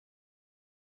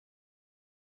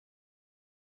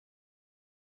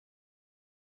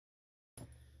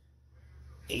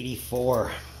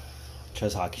84.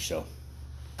 Trev's Hockey Show.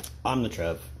 I'm the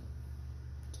Trev.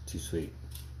 Too sweet.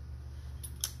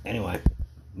 Anyway,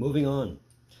 moving on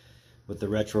with the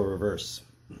retro reverse.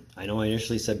 I know I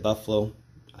initially said Buffalo.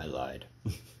 I lied.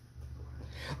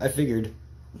 I figured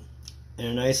in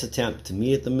a nice attempt to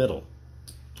meet at the middle,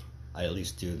 I at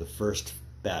least do the first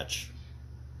batch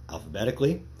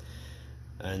alphabetically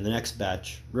and the next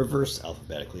batch reverse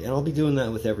alphabetically, and I'll be doing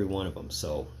that with every one of them.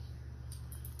 So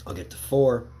I'll get to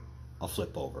 4, I'll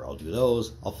flip over, I'll do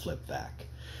those, I'll flip back.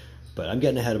 But I'm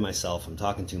getting ahead of myself. I'm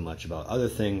talking too much about other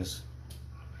things.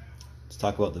 Let's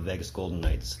talk about the Vegas Golden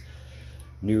Knights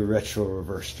new retro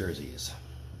reverse jerseys.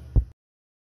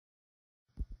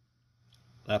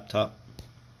 Laptop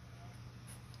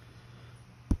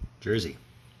jersey.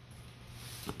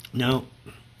 Now,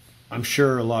 I'm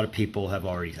sure a lot of people have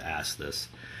already asked this.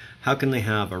 How can they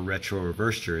have a retro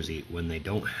reverse jersey when they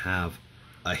don't have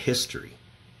a history?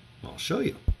 I'll show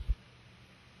you.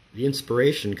 The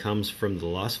inspiration comes from the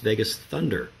Las Vegas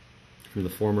Thunder from the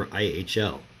former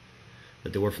IHL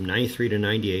that they wore from 93 to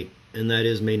 98, and that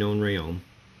is Manon Rhéaume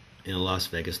in a Las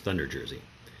Vegas Thunder jersey.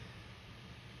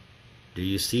 Do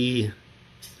you see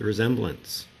the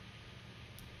resemblance?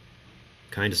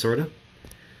 Kinda, sorta?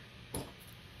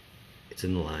 It's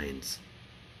in the lines.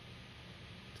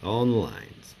 It's all in the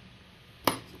lines.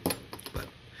 But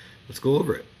let's go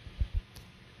over it.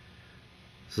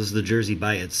 This is the jersey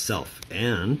by itself,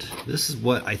 and this is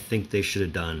what I think they should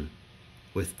have done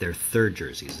with their third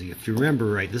jerseys. If you remember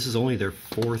right, this is only their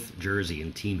 4th jersey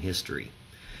in team history,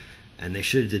 and they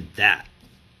should have did that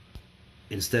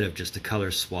instead of just a color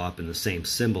swap and the same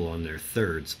symbol on their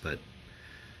thirds. But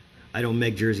I don't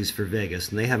make jerseys for Vegas,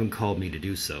 and they haven't called me to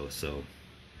do so, so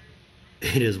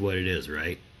it is what it is,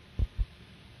 right?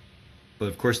 But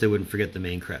of course they wouldn't forget the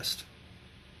main crest.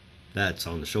 That's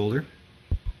on the shoulder.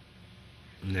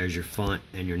 And there's your font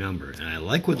and your number. And I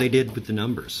like what they did with the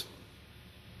numbers.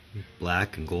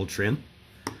 Black and gold trim.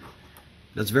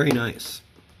 That's very nice.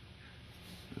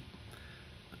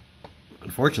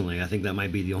 Unfortunately, I think that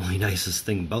might be the only nicest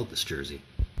thing about this jersey.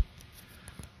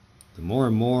 The more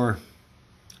and more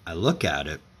I look at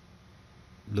it,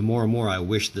 the more and more I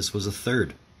wish this was a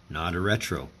third, not a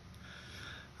retro.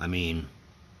 I mean,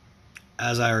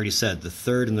 as I already said, the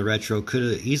third and the retro could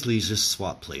have easily just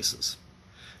swapped places.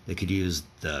 They could use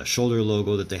the shoulder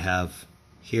logo that they have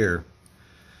here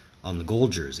on the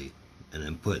gold jersey and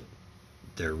then put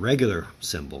their regular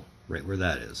symbol right where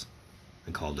that is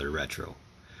and called it a retro.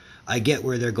 I get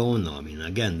where they're going though. I mean,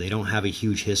 again, they don't have a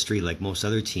huge history like most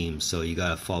other teams, so you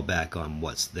gotta fall back on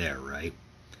what's there, right?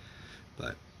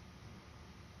 But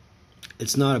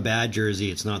it's not a bad jersey.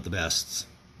 It's not the best.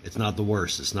 It's not the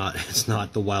worst. It's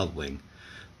not the Wild Wing,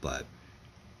 but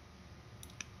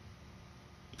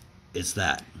it's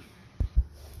that.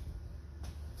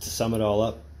 To sum it all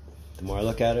up, the more I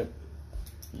look at it,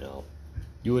 no.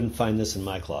 You wouldn't find this in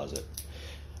my closet.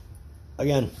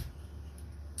 Again,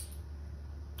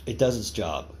 it does its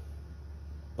job,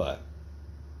 but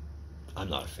I'm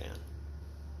not a fan.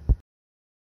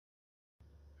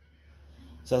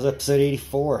 So that was episode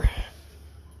 84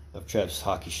 of Trev's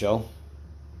Hockey Show,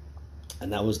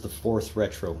 and that was the 4th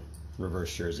retro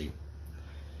reverse jersey.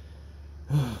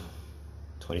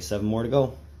 27 more to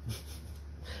go.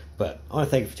 But I want to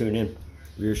thank you for tuning in.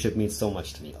 Viewership means so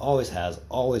much to me. Always has,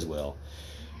 always will.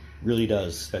 Really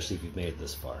does, especially if you've made it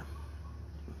this far.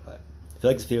 But if you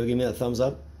like this video, give me that thumbs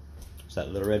up. There's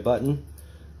that little red button.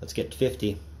 Let's get to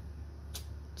 50.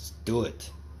 Let's do it.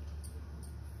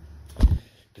 You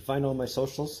can find all my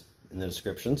socials in the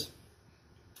descriptions.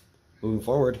 Moving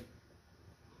forward,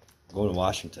 I'm going to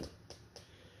Washington.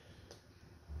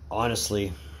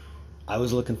 Honestly, I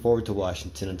was looking forward to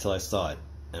Washington until I saw it,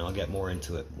 and I'll get more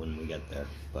into it when we get there.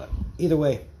 But either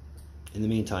way, in the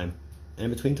meantime, and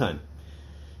in between time,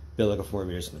 be looking for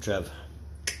more videos from Trev.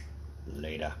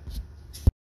 Later.